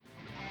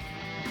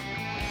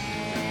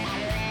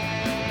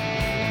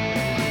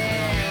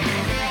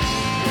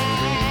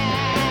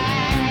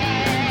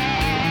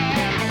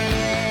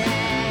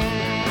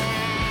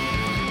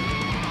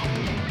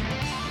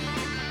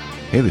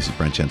Hey, this is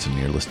Brent Jensen, and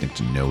you're listening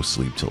to No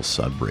Sleep Till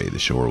Sudbury, the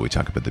show where we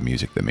talk about the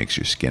music that makes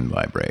your skin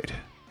vibrate.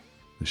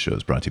 The show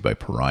is brought to you by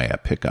Pariah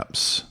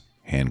Pickups,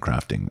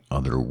 handcrafting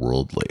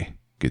otherworldly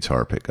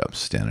guitar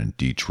pickups down in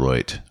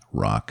Detroit,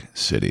 Rock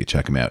City.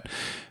 Check them out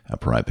at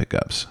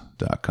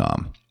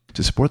pariahpickups.com.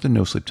 To support the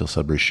No Sleep Till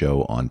Sudbury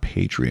show on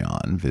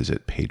Patreon,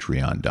 visit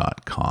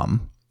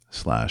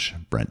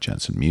patreon.com/Brent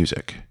Jensen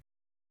Music.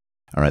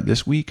 All right,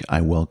 this week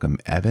I welcome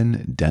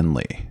Evan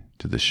Denley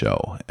to the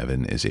show.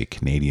 Evan is a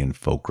Canadian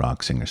folk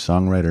rock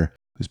singer-songwriter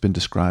who's been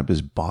described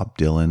as Bob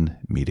Dylan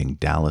meeting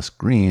Dallas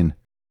Green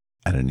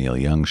at a Neil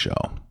Young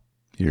show.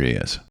 Here he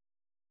is.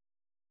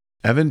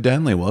 Evan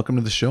Denley, welcome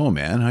to the show,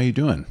 man. How you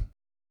doing?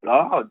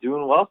 Oh,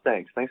 doing well,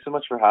 thanks. Thanks so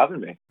much for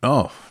having me.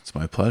 Oh, it's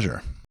my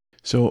pleasure.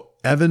 So,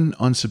 Evan,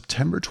 on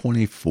September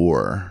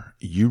 24,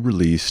 you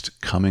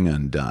released Coming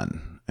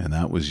Undone, and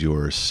that was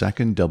your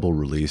second double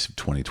release of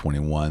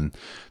 2021.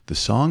 The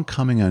song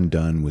Coming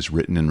Undone was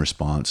written in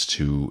response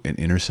to an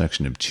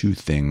intersection of two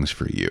things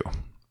for you.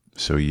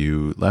 So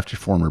you left your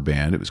former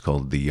band. It was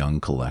called The Young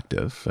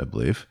Collective, I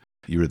believe.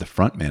 You were the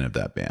frontman of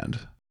that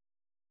band.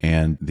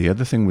 And the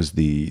other thing was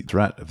the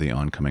threat of the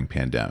oncoming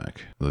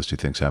pandemic. Those two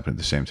things happened at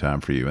the same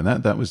time for you. And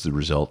that was the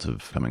result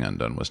of Coming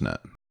Undone, wasn't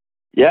it?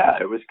 Yeah,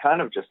 it was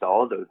kind of just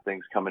all of those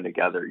things coming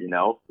together, you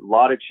know. A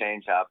lot of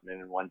change happening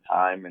in one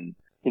time. And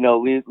you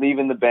know,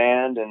 leaving the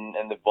band and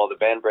the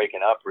band breaking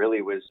up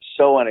really was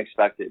so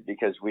unexpected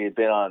because we had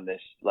been on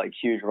this like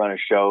huge run of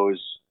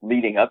shows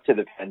leading up to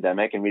the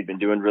pandemic and we'd been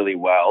doing really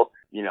well.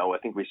 You know, I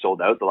think we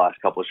sold out the last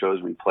couple of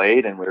shows we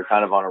played and we were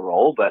kind of on a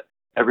roll, but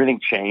everything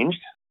changed.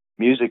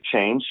 Music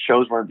changed.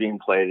 Shows weren't being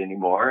played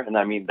anymore. And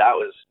I mean,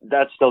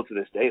 that's still to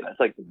this day.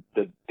 That's like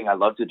the thing I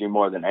love to do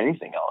more than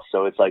anything else.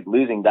 So it's like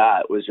losing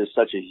that was just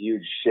such a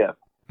huge shift.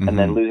 And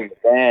then losing the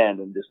band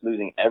and just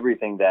losing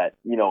everything that,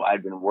 you know,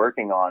 I'd been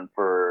working on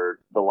for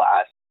the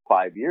last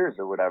 5 years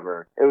or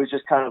whatever. It was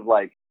just kind of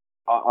like,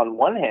 on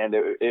one hand,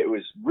 it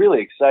was really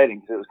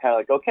exciting because it was kind of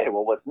like, okay,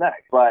 well, what's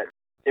next? But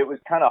it was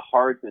kind of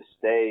hard to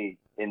stay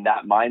in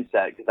that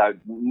mindset because I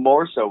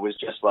more so was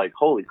just like,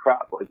 holy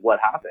crap, like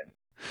what happened?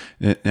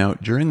 Now,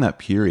 during that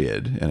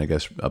period, and I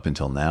guess up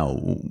until now,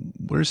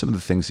 what are some of the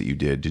things that you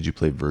did? Did you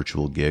play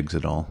virtual gigs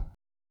at all?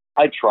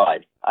 I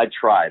tried. I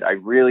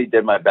really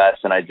did my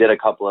best. And I did a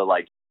couple of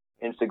like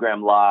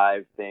Instagram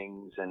live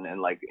things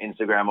and like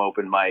Instagram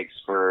open mics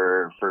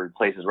for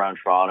places around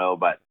Toronto.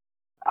 But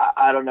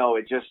I don't know.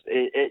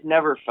 It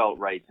never felt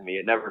right to me.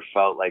 It never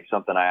felt like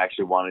something I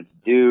actually wanted to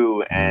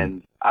do.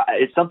 And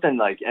it's something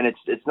like, and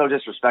it's no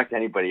disrespect to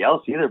anybody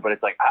else either, but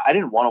it's like, I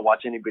didn't want to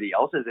watch anybody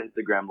else's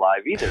Instagram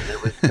live either.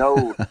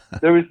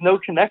 There was no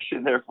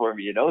connection there for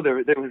me. You know, there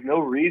was no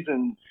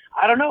reason.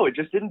 I don't know. It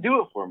just didn't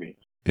do it for me.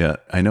 Yeah,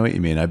 I know what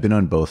you mean. I've been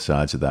on both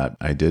sides of that.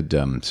 I did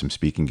some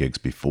speaking gigs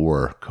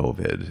before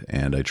COVID,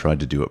 and I tried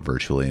to do it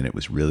virtually, and it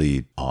was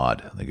really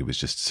odd. Like, it was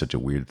just such a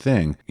weird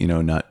thing, you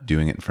know, not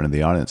doing it in front of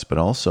the audience. But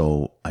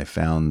also, I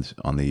found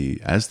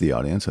as the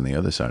audience on the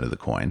other side of the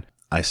coin,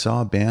 I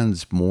saw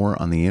bands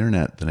more on the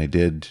internet than I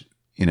did,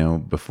 you know,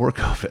 before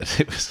COVID.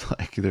 It was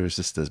like there was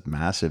just this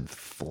massive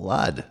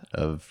flood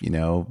of, you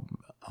know,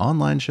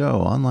 online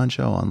show.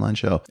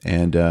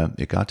 And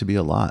it got to be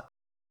a lot.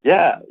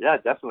 Yeah,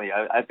 definitely.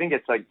 I think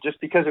it's like just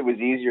because it was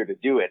easier to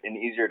do it and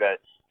easier to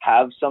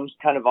have some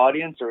kind of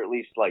audience, or at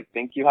least like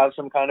think you have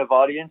some kind of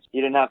audience, you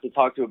didn't have to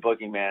talk to a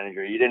booking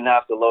manager. You didn't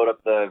have to load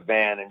up the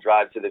van and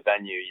drive to the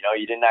venue. You know,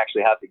 you didn't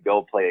actually have to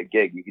go play a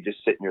gig. You could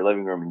just sit in your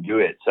living room and do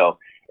it. So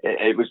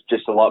it was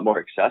just a lot more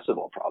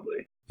accessible,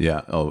 probably.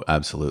 Yeah. Oh,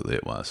 absolutely,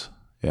 it was.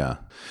 Yeah.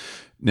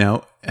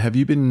 Now, have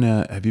you been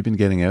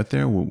getting out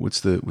there?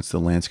 What's the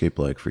landscape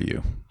like for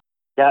you?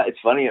 Yeah, it's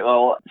funny.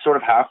 Well, sort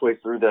of halfway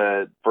through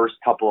the first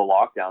couple of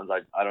lockdowns,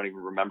 I don't even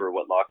remember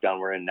what lockdown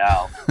we're in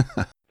now.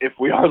 If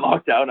we are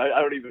locked down, I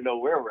don't even know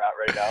where we're at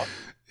right now.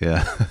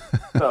 Yeah.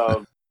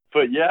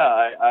 But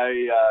yeah,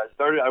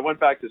 I went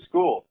back to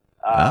school,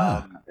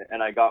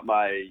 and I got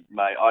my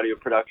audio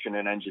production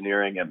and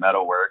engineering at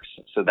Metalworks.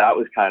 So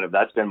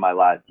that's been my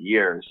last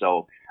year.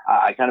 So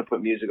I kind of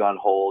put music on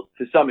hold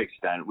to some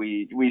extent.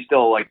 We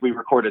still we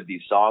recorded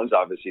these songs,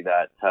 obviously,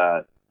 that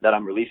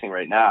I'm releasing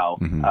right now.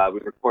 We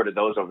recorded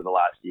those over the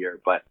last year,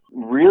 but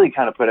really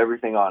kind of put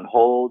everything on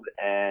hold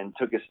and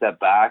took a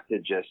step back to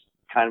just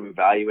kind of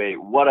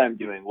evaluate what I'm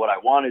doing, what I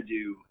want to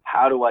do,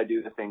 how do I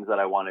do the things that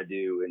I want to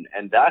do.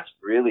 And that's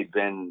really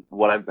been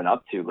what I've been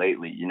up to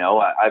lately. You know,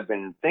 I've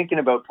been thinking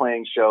about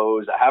playing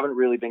shows. I haven't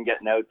really been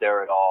getting out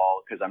there at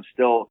all because I'm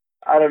still,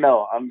 I don't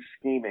know, I'm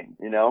scheming,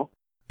 you know?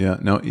 Yeah,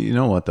 no, you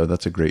know what though?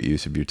 That's a great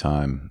use of your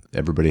time.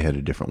 Everybody had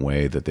a different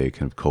way that they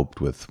kind of coped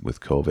with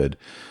COVID.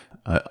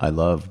 I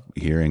love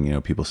hearing, you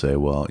know, people say,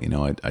 well, you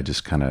know, I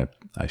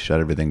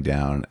shut everything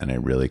down and I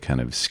really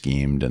kind of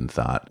schemed and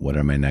thought, what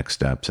are my next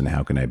steps and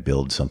how can I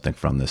build something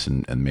from this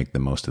and make the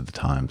most of the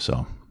time?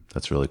 So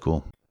that's really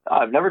cool.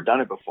 I've never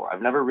done it before.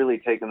 I've never really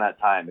taken that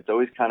time. It's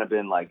always kind of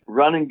been like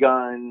run and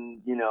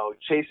gun, you know,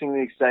 chasing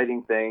the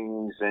exciting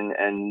things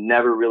and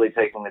never really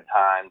taking the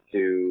time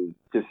to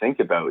think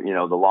about, you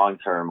know, the long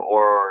term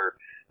or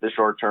the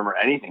short term or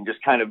anything,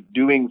 just kind of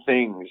doing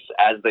things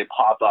as they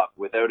pop up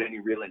without any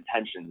real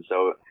intention.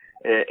 So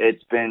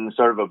it's been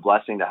sort of a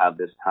blessing to have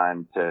this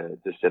time to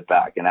sit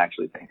back and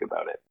actually think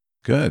about it.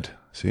 Good.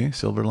 See,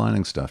 silver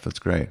lining stuff. That's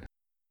great.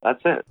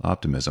 That's it.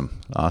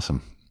 Optimism.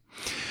 Awesome.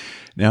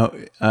 Now,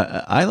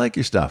 I like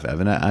your stuff,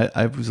 Evan.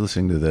 I was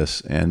listening to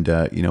this, and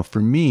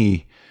for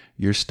me,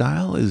 your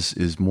style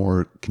is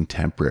more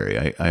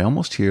contemporary. I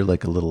almost hear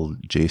like a little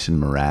Jason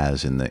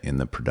Mraz in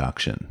the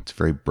production. It's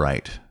very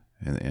bright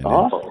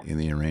in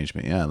the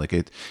arrangement. Yeah, like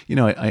it.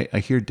 I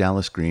hear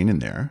Dallas Green in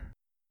there.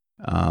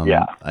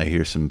 I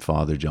hear some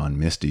Father John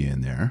Misty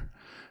in there,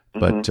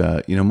 but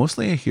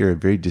mostly I hear a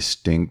very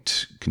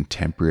distinct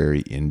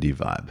contemporary indie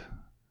vibe.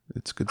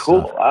 It's good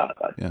cool. stuff. Wow,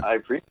 I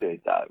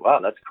appreciate that. Wow,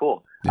 that's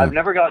cool. Yeah. I've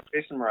never got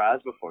Jason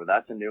Mraz before.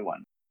 That's a new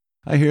one.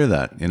 I hear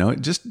that,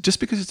 just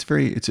because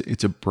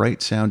it's a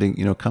bright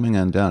sounding, Coming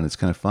Undone. It's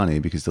kind of funny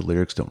because the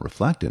lyrics don't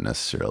reflect it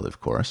necessarily,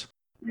 of course.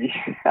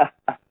 Yeah.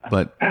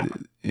 But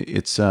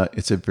it's a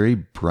very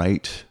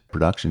bright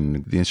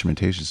production. The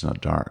instrumentation is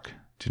not dark.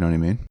 Do you know what I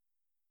mean?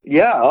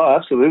 Yeah. Oh,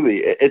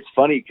 absolutely. It's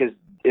funny because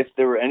if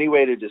there were any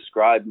way to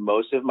describe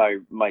most of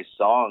my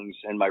songs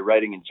and my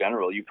writing in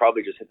general, you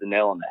probably just hit the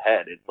nail on the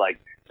head. It's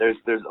like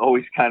there's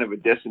always kind of a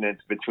dissonance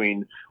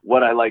between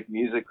what I like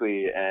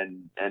musically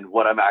and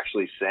what I'm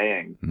actually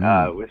saying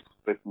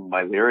with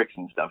my lyrics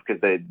and stuff,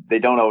 because they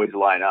don't always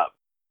line up.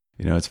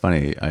 It's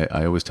funny.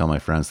 I always tell my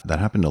friends that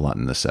happened a lot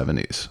in the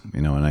 70s,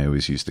 and I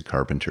always use the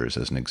Carpenters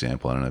as an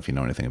example. I don't know if you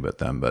know anything about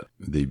them, but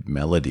the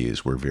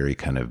melodies were very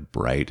kind of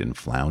bright and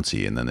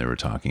flouncy. And then they were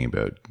talking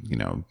about,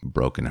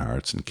 broken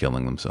hearts and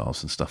killing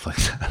themselves and stuff like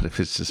that.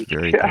 It's just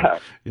very,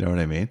 you know what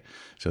I mean?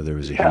 So there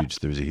was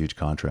a huge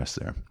contrast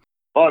there.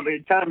 Well,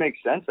 it kind of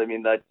makes sense. I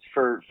mean, that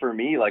for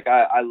me, like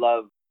I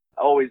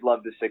always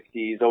loved the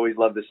 60s, always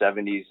loved the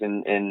 70s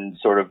in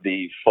sort of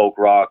the folk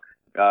rock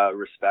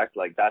respect.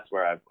 Like that's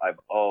where I've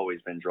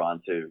always been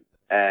drawn to.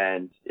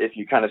 And if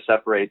you kind of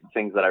separate the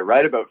things that I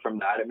write about from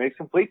that, it makes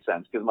complete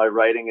sense, because my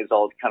writing is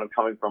all kind of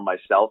coming from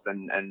myself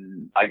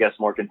and I guess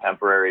more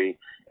contemporary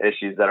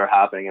issues that are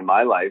happening in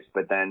my life.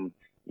 But then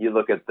you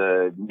look at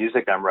the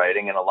music I'm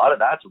writing, and a lot of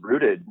that's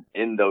rooted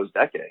in those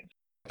decades.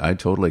 I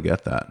totally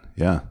get that.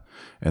 Yeah.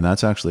 And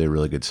that's actually a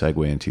really good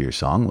segue into your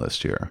song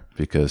list here,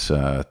 because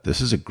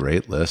this is a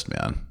great list,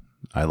 man.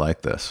 I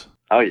like this.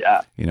 Oh,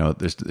 yeah.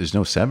 There's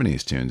no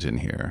 70s tunes in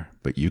here,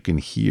 but you can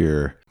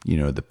hear,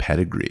 the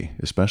pedigree,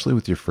 especially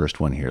with your first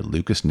one here,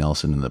 Lukas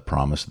Nelson and the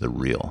Promise of the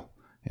Real.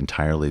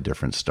 Entirely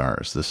different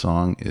stars. The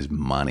song is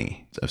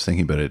money. I was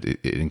thinking about it.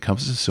 It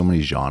encompasses so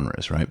many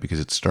genres, right? Because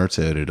it starts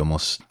out,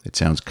 it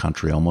sounds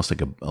country, almost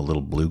like a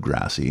little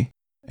bluegrassy.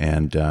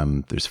 And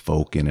there's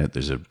folk in it.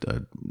 There's a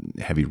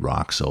heavy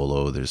rock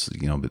solo. There's, a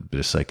bit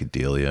of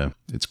psychedelia.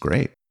 It's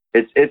great.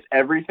 It's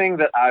everything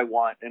that I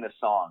want in a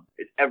song.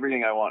 It's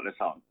everything I want in a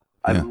song.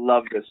 I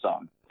love this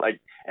song.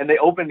 And they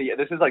opened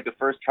this is like the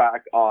first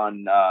track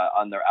on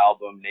their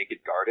album Naked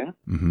Garden.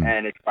 Mm-hmm.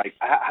 And it's like,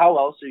 how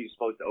else are you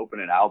supposed to open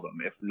an album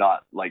if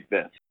not like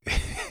this?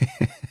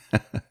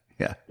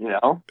 Yeah.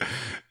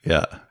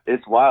 Yeah.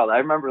 It's wild. I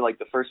remember like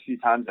the first few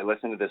times I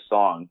listened to this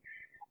song,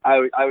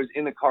 I was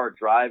in the car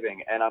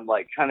driving, and I'm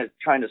like kind of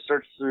trying to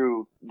search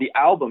through the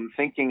album,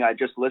 thinking I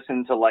just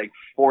listened to like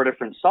 4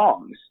 different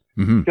songs,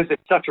 because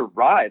it's such a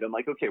ride. I'm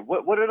like, okay,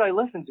 what did I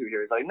listen to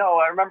here? It's like, no,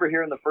 I remember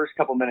hearing the first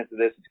couple minutes of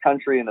this, it's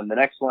country, and then the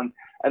next one,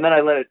 and then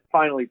I let it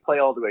finally play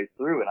all the way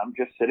through, and I'm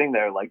just sitting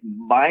there like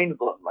mind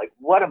blown, like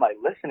what am I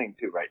listening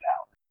to right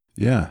now?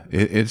 Yeah,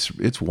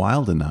 it's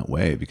wild in that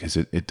way, because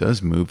it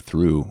does move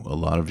through a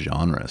lot of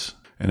genres.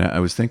 And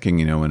I was thinking,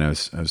 when I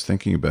was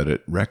thinking about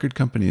it, record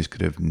companies could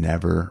have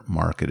never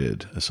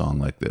marketed a song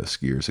like this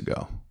years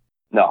ago.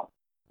 No,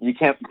 you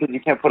can't, because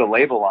you can't put a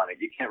label on it.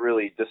 You can't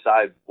really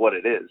decide what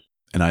it is.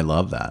 And I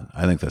love that.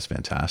 I think that's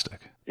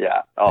fantastic.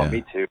 Yeah. Oh, yeah.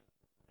 Me too.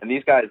 And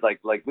these guys like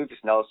Lukas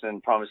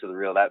Nelson, Promise of the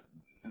Real, that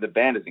the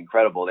band is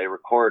incredible. They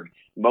record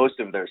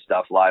most of their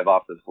stuff live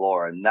off the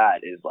floor, and that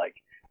is like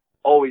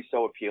always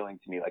so appealing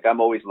to me. Like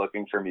I'm always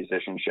looking for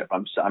musicianship.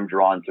 I'm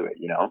drawn to it.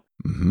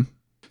 Mm-hmm.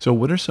 So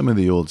what are some of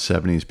the old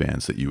 70s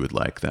bands that you would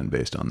like then,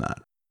 based on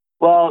that?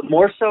 Well,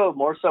 more so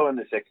in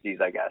the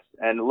 60s, I guess.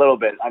 And a little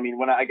bit. I mean,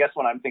 when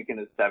I'm thinking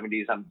of the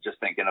 70s, I'm just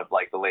thinking of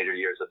like the later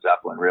years of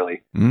Zeppelin,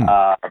 really.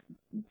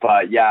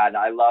 But yeah, and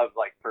I love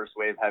like first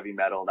wave heavy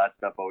metal. That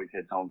stuff always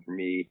hits home for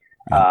me.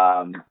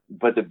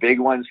 But the big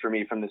ones for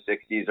me from the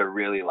 60s are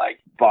really like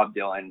Bob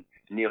Dylan,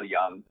 Neil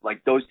Young.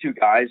 Like those two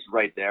guys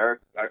right there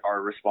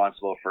are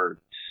responsible for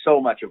so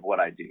much of what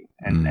I do,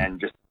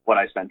 and just what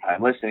I spend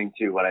time listening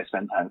to, what I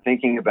spend time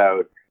thinking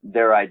about,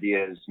 their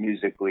ideas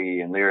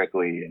musically and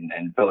lyrically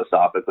and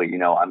philosophically.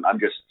 I'm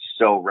just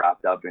so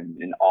wrapped up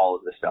in all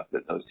of the stuff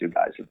that those two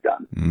guys have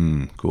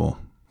done. Cool.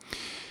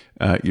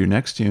 Your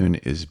next tune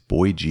is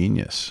Boy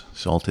Genius,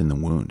 Salt in the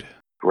Wound.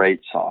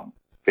 Great song.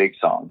 Big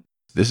song.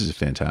 This is a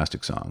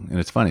fantastic song. And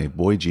it's funny,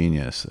 Boy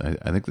Genius,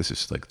 I think this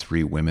is like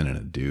 3 women and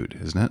a dude,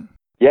 isn't it?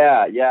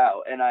 Yeah.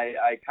 And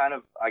I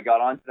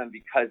got onto them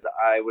because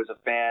I was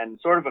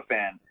sort of a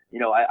fan.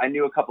 I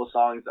knew a couple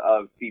songs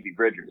of Phoebe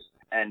Bridgers,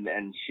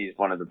 and she's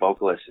one of the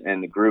vocalists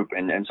in the group,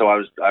 and so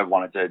I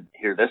wanted to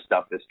hear this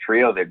stuff, this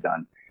trio they've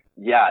done.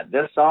 Yeah,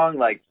 this song,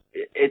 like,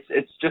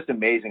 it's just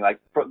amazing. Like,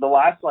 for the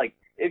last, like,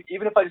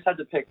 even if I just had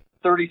to pick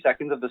 30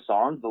 seconds of the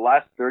song, the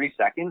last 30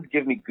 seconds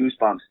give me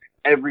goosebumps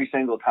every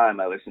single time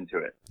I listen to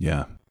it.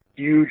 Yeah.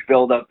 Huge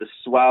build up, the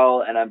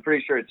swell, and I'm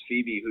pretty sure it's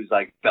Phoebe who's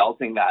like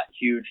belting that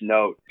huge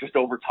note just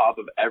over top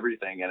of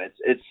everything. And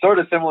it's sort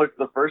of similar to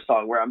the first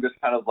song where I'm just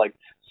kind of like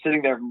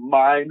sitting there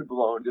mind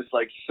blown, just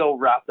like so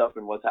wrapped up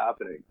in what's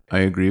happening. I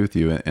agree with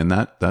you. And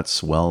that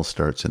swell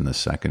starts in the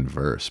second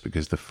verse,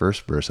 because the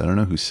first verse, I don't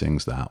know who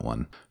sings that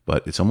one,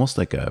 but it's almost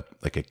like a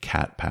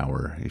Cat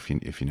Power, if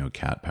you know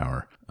Cat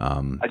Power.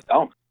 I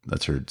don't.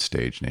 That's her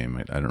stage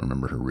name. I don't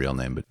remember her real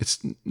name, but it's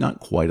not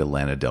quite a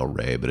Lana Del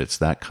Rey, but it's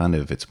that kind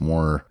of, it's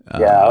more,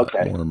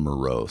 more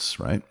morose,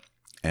 right?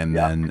 And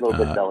then a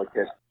little bit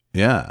delicate.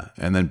 Yeah.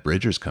 And then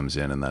Bridgers comes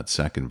in that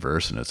second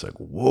verse, and it's like,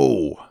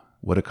 whoa,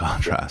 what a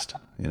contrast,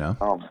 you know?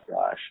 Oh my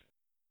gosh.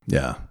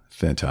 Yeah.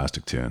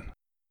 Fantastic tune.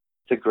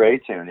 It's a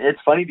great tune. It's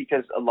funny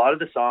because a lot of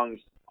the songs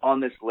on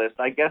this list,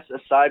 I guess,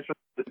 aside from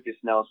the Lucas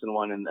Nelson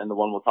one and the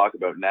one we'll talk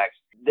about next,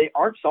 they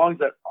aren't songs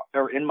that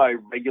are in my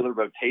regular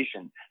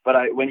rotation.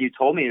 But when you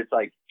told me, it's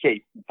like,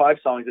 okay, 5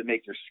 songs that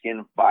make your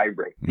skin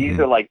vibrate. These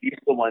are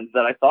the ones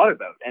that I thought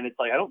about. And it's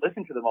like, I don't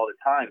listen to them all the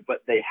time,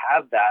 but they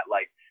have that,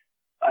 like,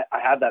 I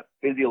have that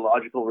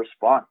physiological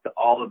response to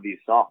all of these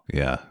songs.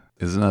 Yeah.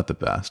 Isn't that the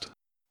best?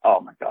 Oh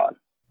my God.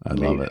 I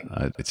love it.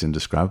 It's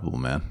indescribable,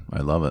 man. I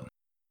love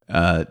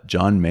it.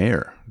 John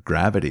Mayer,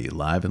 Gravity,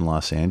 live in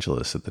Los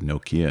Angeles at the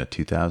Nokia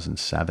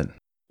 2007.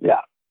 Yeah.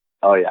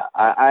 Oh yeah.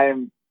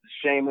 I'm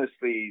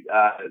shamelessly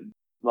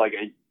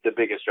the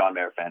biggest John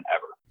Mayer fan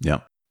ever. Yeah.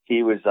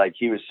 He was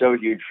so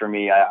huge for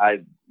me. I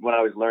when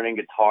I was learning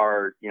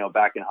guitar,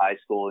 back in high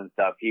school and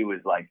stuff, he was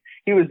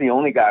the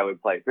only guy I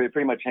would play.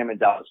 Pretty much him and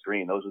Dallas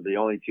Green. Those were the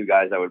only 2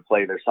 guys I would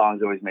play. Their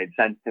songs always made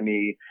sense to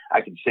me. I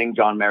could sing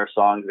John Mayer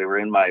songs. They were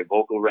in my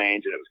vocal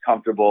range and it was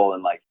comfortable,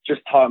 and like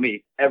just taught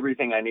me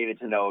everything I needed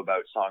to know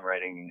about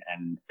songwriting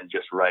and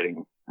just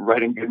writing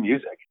good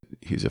music.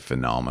 He's a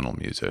phenomenal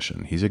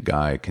musician. He's a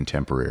guy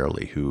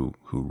contemporarily who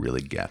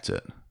really gets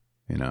it.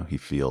 He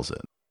feels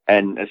it.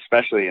 And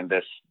especially in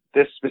this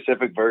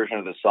specific version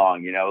of the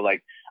song,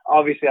 like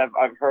obviously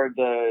I've heard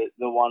the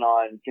one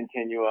on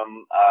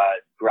Continuum,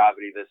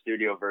 Gravity, the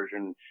studio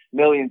version,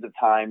 millions of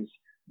times,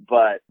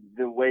 but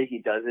the way he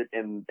does it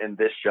in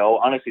this show,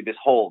 honestly, this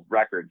whole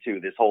record too,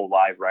 this whole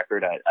live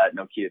record at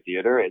Nokia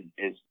Theater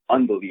is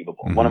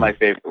unbelievable. One of my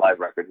favorite live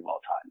records of all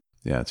time.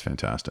 Yeah, it's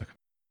fantastic.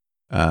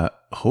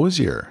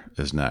 Hozier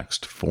is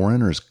next.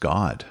 Foreigner's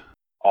God.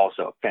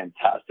 Also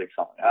fantastic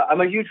song. I'm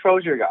a huge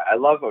Hozier guy. I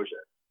love Hozier.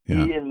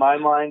 Yeah. He, in my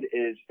mind,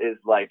 is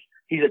like,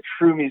 he's a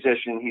true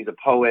musician. He's a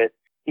poet.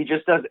 He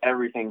just does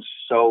everything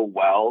so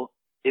well.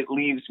 It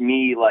leaves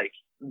me like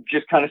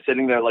just kind of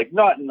sitting there, like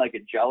not in like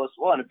in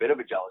a bit of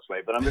a jealous way,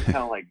 but I'm just kind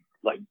of like,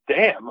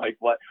 damn, like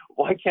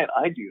why can't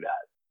I do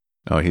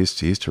that? Oh, he's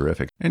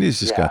terrific. And he's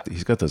just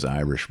got those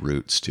Irish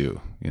roots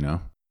too,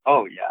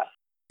 Oh yeah.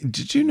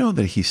 Did you know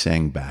that he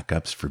sang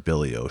backups for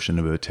Billy Ocean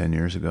about 10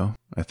 years ago?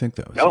 I think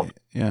that was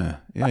Yeah.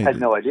 I had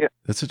no idea.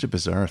 That's such a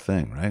bizarre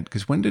thing, right?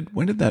 Because when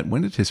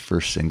did his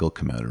first single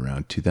come out?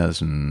 Around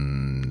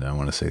 2000, I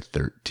want to say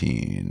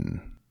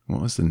 13. What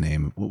was the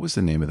name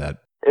of that?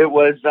 It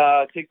was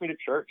Take Me to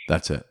Church.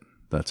 That's it.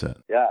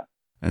 Yeah.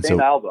 And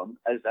same album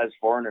as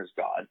Foreigner's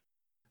God.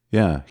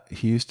 Yeah,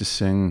 he used to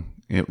sing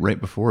right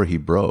before he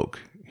broke.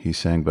 He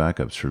sang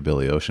backups for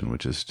Billy Ocean,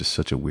 which is just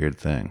such a weird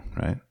thing,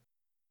 right?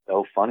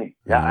 So funny.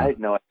 Yeah, I had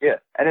no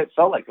idea. And it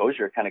felt like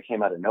Hozier kind of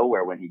came out of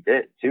nowhere when he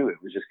did, too. It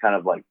was just kind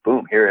of like,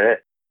 boom, here it is.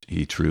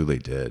 He truly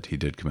did. He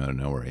did come out of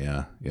nowhere,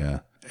 yeah.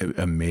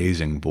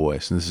 Amazing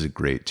voice. And this is a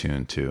great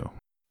tune, too.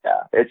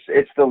 Yeah,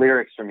 it's the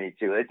lyrics for me,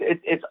 too.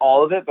 It's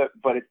all of it,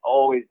 but it's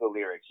always the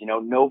lyrics.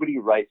 Nobody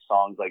writes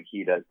songs like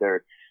he does.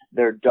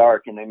 They're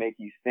dark, and they make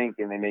you think,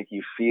 and they make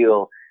you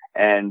feel.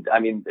 And,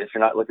 I mean, if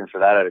you're not looking for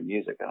that out of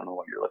music, I don't know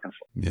what you're looking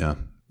for. Yeah,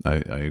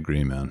 I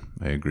agree, man.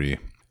 I agree.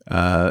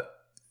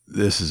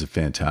 This is a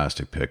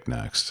fantastic pick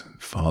next.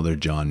 Father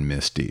John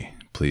Misty,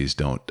 Please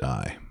Don't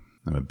Die.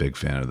 I'm a big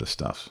fan of this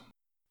stuff.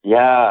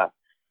 Yeah.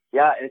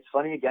 It's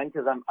funny again,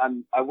 because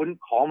I wouldn't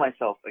call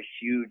myself a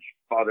huge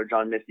Father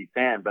John Misty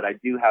fan, but I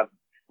do have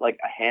like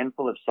a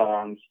handful of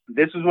songs.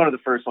 This was one of the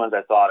first ones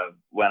I thought of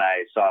when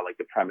I saw like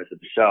the premise of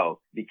the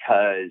show,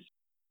 because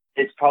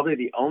it's probably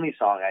the only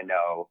song I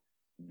know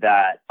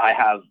that I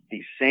have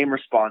the same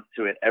response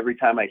to it every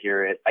time I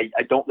hear it.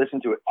 I don't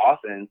listen to it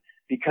often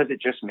because it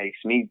just makes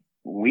me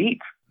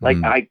weep. Like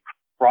I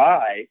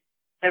cry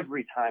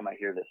every time I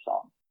hear this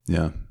song.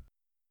 Yeah.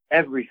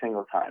 Every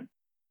single time.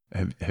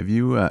 Have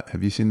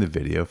you seen the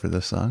video for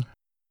this song?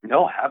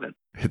 No, I haven't.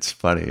 It's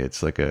funny.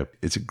 It's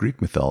a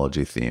Greek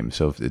mythology theme.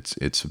 So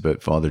it's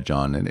about Father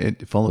John, and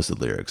it follows the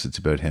lyrics. It's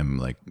about him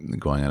like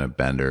going on a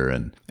bender,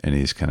 and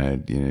he's kind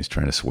of he's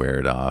trying to swear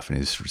it off, and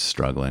he's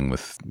struggling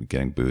with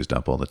getting boozed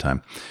up all the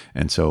time,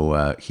 and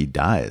so he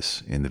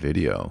dies in the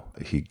video.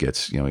 He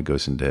gets he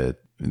goes into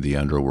the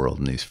underworld,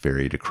 and he's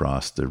ferried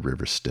across the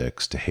river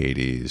Styx to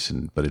Hades,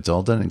 but it's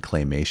all done in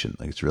claymation.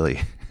 Like it's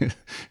really,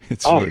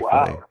 it's really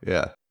funny.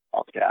 Yeah.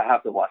 Okay, I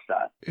have to watch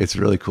that. It's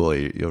really cool.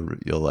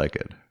 You'll like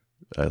it.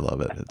 I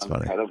love it. It's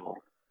funny. Incredible.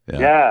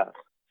 Yeah.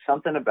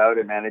 Something about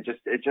it, man. It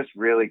just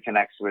really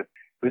connects with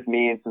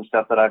me and some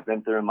stuff that I've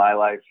been through in my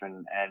life.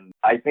 And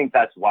I think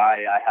that's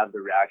why I have the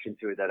reaction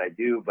to it that I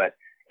do, but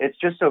it's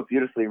just so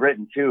beautifully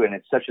written too. And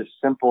it's such a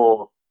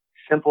simple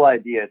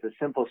idea. It's a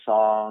simple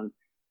song.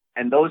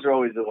 And those are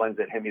always the ones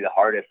that hit me the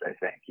hardest, I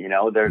think. You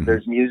know,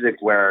 there's music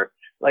where,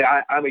 like,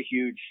 I'm a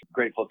huge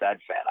Grateful Dead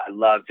fan. I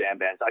love jam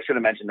bands. I should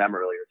have mentioned them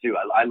earlier too.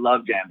 I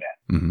love jam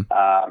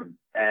bands.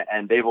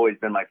 And they've always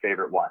been my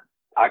favorite one.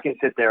 I can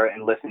sit there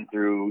and listen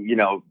through, you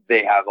know,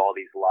 they have all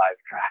these live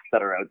tracks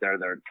that are out there.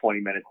 They're 20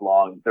 minutes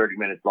long, 30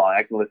 minutes long.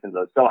 I can listen to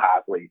those so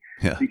happily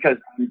because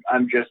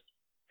I'm just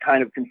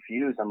kind of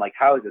confused. I'm like,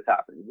 how is this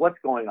happening? What's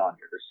going on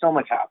here? There's so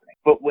much happening.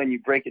 But when you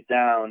break it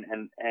down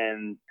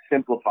and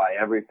simplify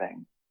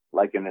everything,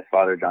 like in this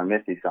Father John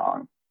Misty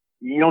song,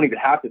 you don't even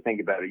have to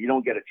think about it. You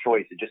don't get a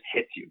choice. It just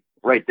hits you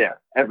right there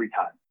every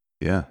time.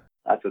 Yeah.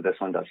 That's what this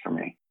one does for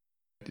me.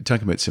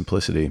 Talking about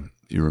simplicity,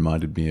 you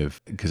reminded me of,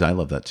 because I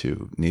love that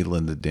too, Needle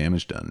and the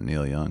Damage Done,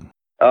 Neil Young.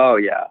 Oh,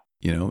 yeah.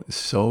 You know, it's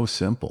so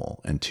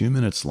simple and 2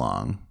 minutes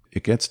long.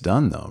 It gets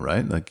done though,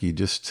 right? Like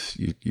your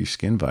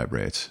skin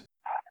vibrates.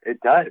 It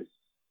does.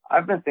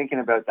 I've been thinking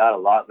about that a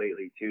lot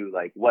lately too.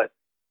 Like what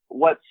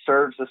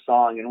serves a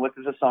song and what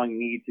does a song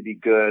need to be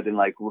good, and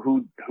like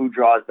who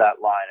draws that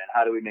line and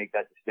how do we make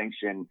that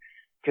distinction?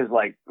 Because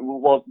like,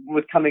 well,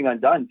 with Coming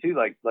Undone too,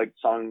 like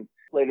song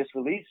latest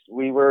release,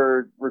 we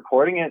were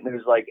recording it and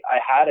there's like, I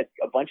had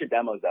a bunch of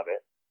demos of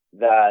it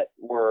that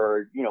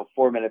were, you know,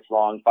 4 minutes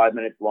long, 5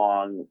 minutes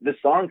long. The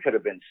song could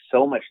have been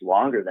so much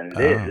longer than it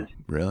is.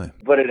 Really?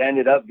 But it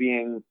ended up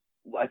being,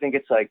 I think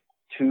it's like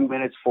 2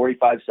 minutes,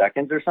 45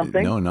 seconds or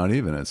something. No, not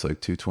even. It's like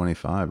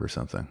 2:25 or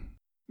something.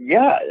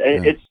 Yeah.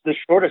 It's the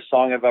shortest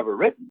song I've ever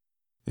written.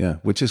 Yeah.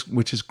 Which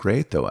is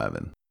great though,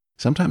 Evan.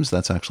 Sometimes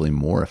that's actually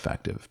more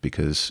effective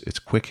because it's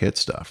quick hit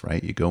stuff,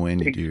 right? You go in,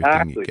 you do your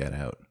thing, you get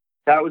out.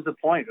 That was the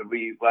point.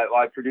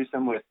 I produced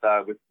them with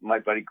my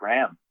buddy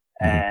Graham,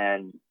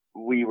 and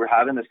we were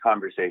having this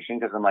conversation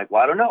because I'm like,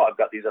 well, I don't know. I've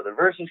got these other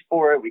verses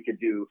for it. We could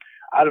do,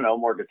 I don't know,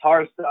 more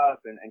guitar stuff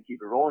and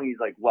keep it rolling. He's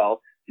like,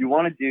 well, do you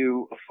want to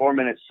do a 4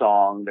 minute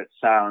song that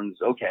sounds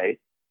okay?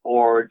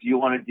 Or do you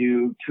want to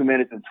do 2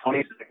 minutes and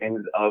 20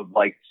 seconds of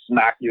like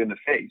smack you in the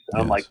face?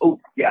 And I'm like, oh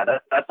yeah,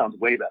 that sounds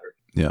way better.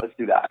 Yeah. Let's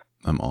do that.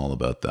 I'm all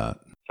about that.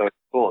 So it's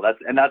cool. That's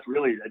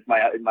really, it's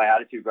my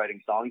attitude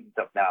writing songs and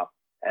stuff now.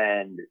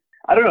 And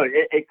I don't know,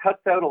 it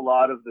cuts out a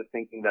lot of the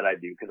thinking that I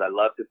do because I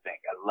love to think.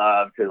 I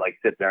love to like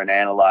sit there and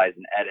analyze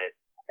and edit.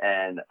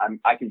 And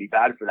I can be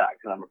bad for that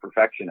because I'm a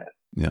perfectionist.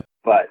 Yeah.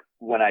 But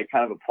when I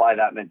kind of apply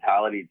that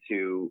mentality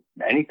to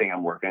anything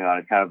I'm working on,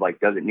 it's kind of like,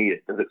 does it need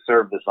it? Does it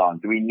serve the song?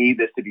 Do we need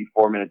this to be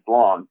 4 minutes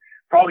long?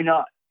 Probably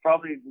not.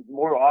 Probably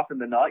more often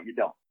than not, you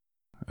don't.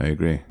 I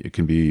agree. It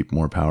can be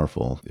more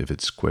powerful if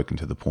it's quick and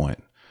to the point,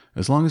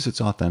 as long as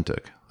it's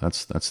authentic.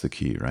 That's the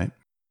key, right?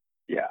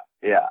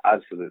 Yeah,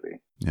 absolutely.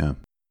 Yeah.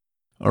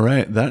 All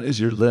right, that is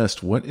your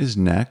list. What is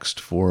next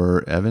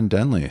for Evan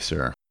Denley,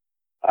 sir?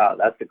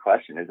 That's the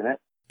question, isn't it?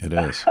 It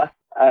is.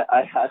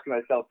 I ask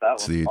myself that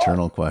it's the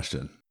eternal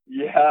question.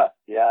 Yeah.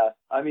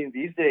 I mean,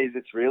 these days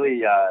it's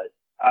really,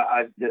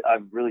 I've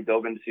really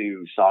dove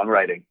into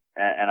songwriting,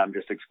 and I'm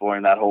just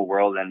exploring that whole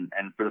world. And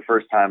for the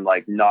first time,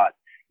 like not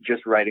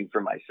just writing for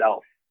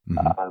myself,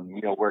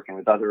 you know, working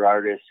with other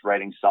artists,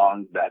 writing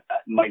songs that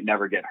might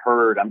never get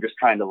heard. I'm just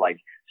trying to like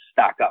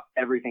stack up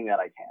everything that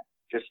I can.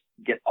 Just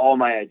get all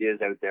my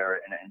ideas out there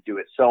and do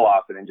it so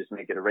often and just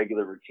make it a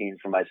regular routine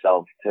for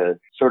myself to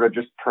sort of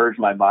just purge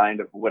my mind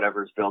of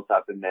whatever's built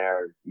up in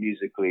there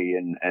musically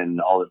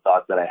and all the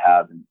thoughts that I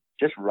have, and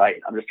just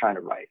write. I'm just trying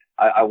to write.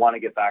 I want to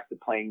get back to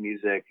playing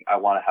music. I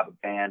want to have a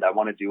band. I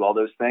want to do all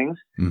those things.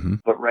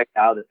 But right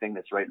now, the thing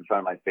that's right in front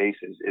of my face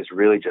is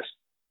really just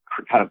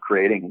kind of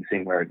creating and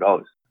seeing where it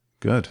goes.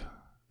 Good.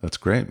 That's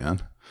great,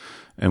 man.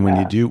 And when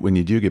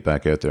you do get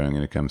back out there, I'm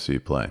going to come see you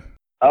play.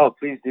 Oh,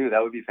 please do.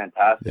 That would be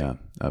fantastic. Yeah,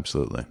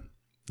 absolutely.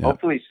 Yeah.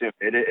 Hopefully soon.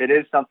 It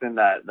is something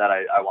that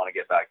I want to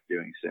get back to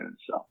doing soon.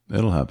 So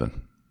it'll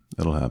happen.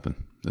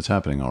 It's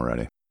happening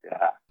already.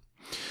 Yeah.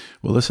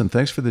 Well, listen,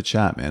 thanks for the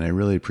chat, man. I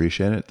really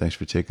appreciate it. Thanks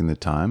for taking the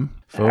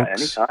time.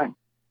 Folks, anytime.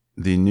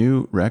 The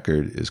new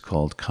record is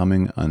called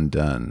Coming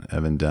Undone.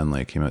 Evan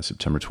Denley came out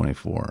September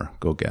 24.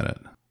 Go get it.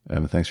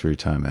 Evan, thanks for your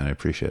time, man. I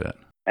appreciate it.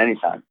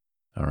 Anytime.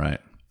 All right.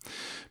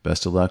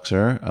 Best of luck,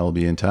 sir. I will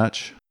be in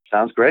touch.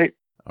 Sounds great.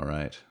 All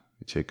right.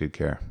 You take good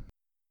care.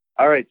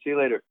 All right. See you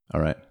later. All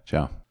right.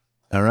 Ciao.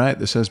 All right.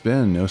 This has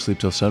been No Sleep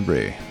Till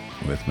Sudbury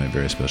with my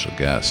very special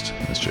guest,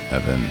 Mr.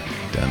 Evan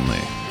Denley.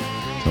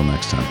 Till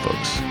next time,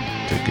 folks.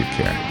 Take good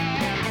care.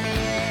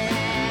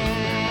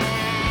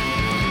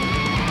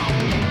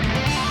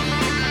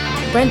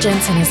 Brent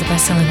Jensen is the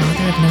best-selling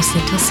author of No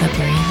Sleep Till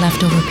Sudbury,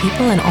 Leftover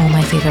People, and All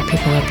My Favorite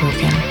People Are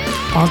Broken.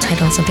 All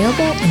titles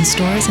available in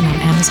stores and on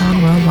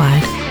Amazon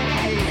worldwide.